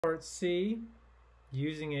Part C,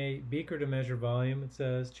 using a beaker to measure volume, it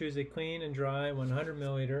says choose a clean and dry 100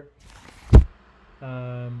 milliliter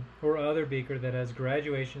or other beaker that has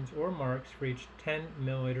graduations or marks for each 10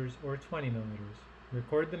 milliliters or 20 milliliters.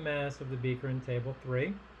 Record the mass of the beaker in table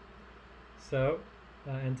 3. So,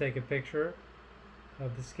 and take a picture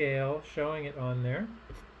of the scale showing it on there.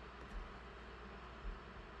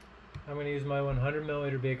 I'm going to use my 100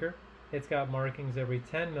 milliliter beaker. It's got markings every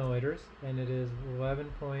 10 milliliters, and it is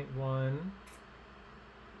 11.1,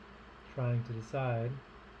 trying to decide,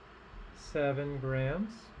 7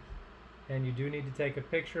 grams. And you do need to take a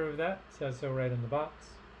picture of that, it says so right in the box,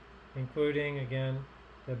 including, again,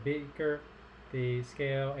 the beaker, the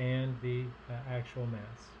scale, and the actual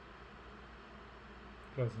mass.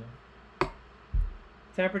 Close enough.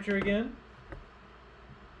 Temperature again.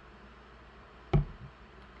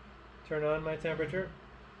 Turn on my temperature.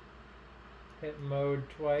 Hit mode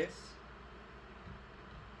twice.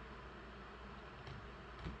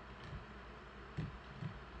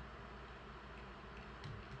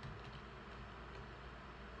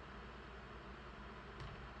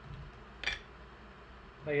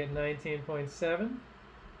 I get 19.7,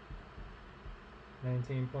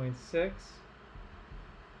 19.6,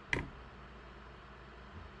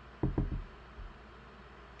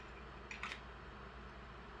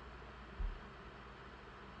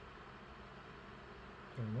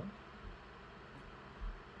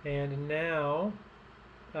 and now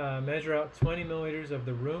measure out 20 milliliters of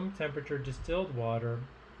the room temperature distilled water,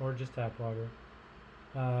 or just tap water.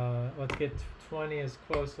 Let's get 20 as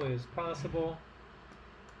closely as possible.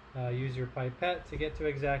 Use your pipette to get to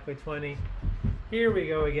exactly 20. Here we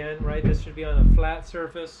go again, right? This should be on a flat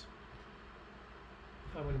surface.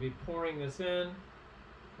 I'm going to be pouring this in, and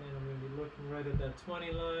I'm going to be looking right at that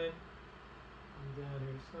 20 line. I'm down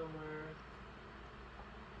here somewhere.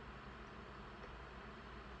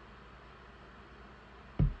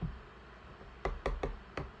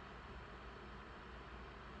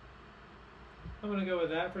 I'm going to go with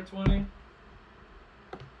that for 20.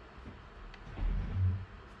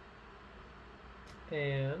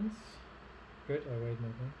 And good, I weighed my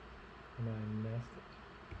thing, and I messed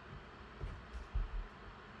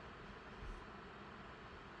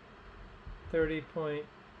it.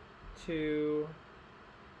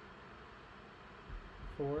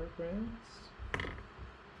 30.24 grams.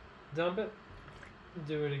 Dump it.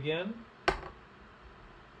 Do it again.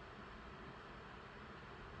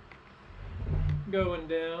 Going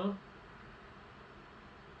down.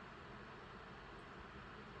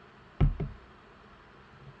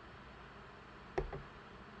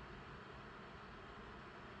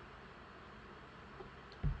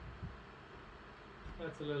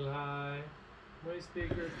 That's a little high. Waste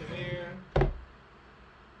speaker, come here.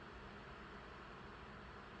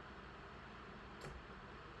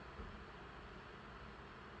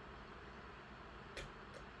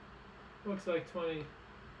 Looks like 20.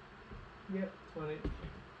 Yep, 20.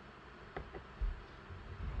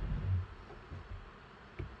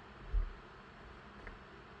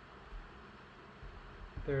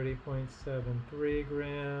 .73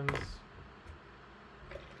 grams.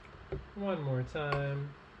 One more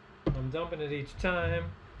time. I'm dumping it each time.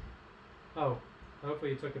 Oh,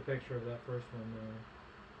 hopefully you took a picture of that first one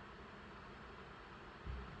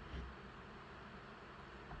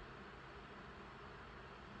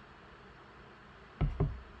there.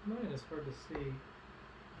 Mine is hard to see.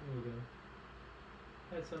 There we go.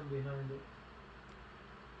 Had something behind it.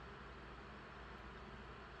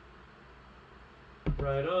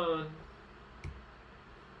 Right on.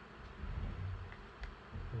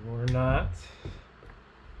 Or not.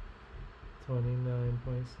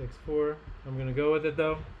 29.64. I'm going to go with it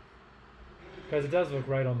though, because it does look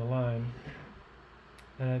right on the line.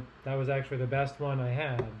 And that was actually the best one I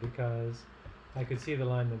had because I could see the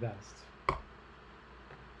line the best.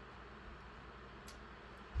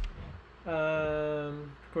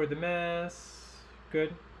 Record the mass.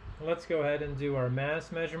 Good. Let's go ahead and do our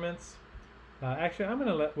mass measurements. Actually, I'm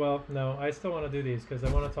going to well, no, I still want to do these because I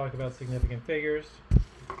want to talk about significant figures.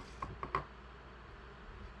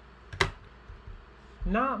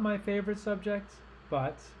 Not my favorite subject,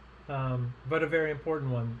 but a very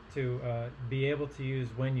important one to be able to use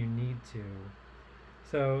when you need to.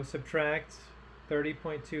 So subtract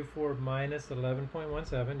 30.24 minus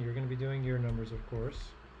 11.17. You're going to be doing your numbers, of course.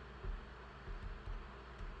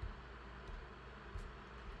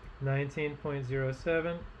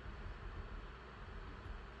 19.07.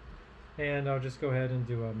 And I'll just go ahead and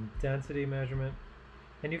do a density measurement.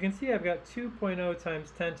 And you can see I've got 2.0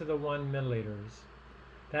 times 10 to the 1 milliliters.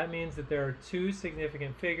 That means that there are two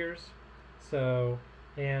significant figures. So,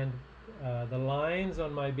 and The lines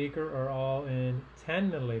on my beaker are all in 10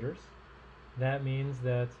 milliliters. That means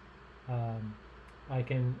that I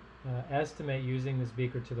can estimate using this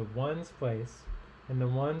beaker to the ones place, and the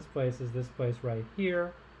ones place is this place right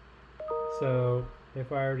here. So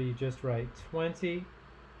if I were to just write 20,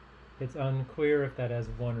 it's unclear if that has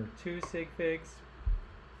 1 or 2 sig figs.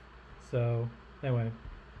 So anyway,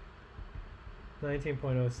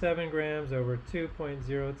 19.07 grams over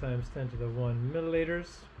 2.0 times 10 to the 1 milliliters.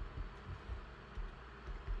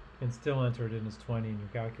 And still enter it in as 20 in your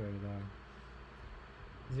calculator though.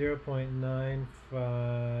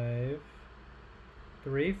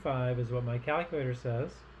 0.9535 is what my calculator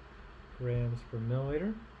says, grams per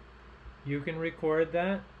milliliter. You can record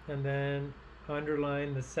that and then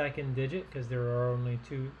underline the second digit because there are only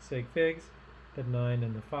 2 sig figs, the 9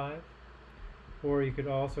 and the 5. Or you could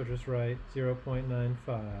also just write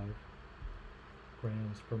 0.95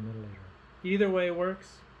 grams per milliliter. Either way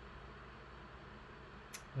works.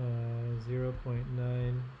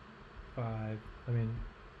 0.95. I mean,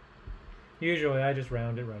 usually I just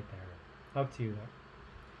round it right there. Up to you though.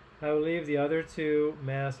 I will leave the other 2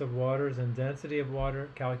 mass of waters and density of water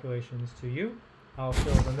calculations to you. I'll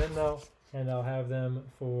fill them in though, and I'll have them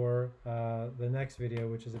for the next video,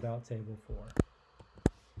 which is about table 4.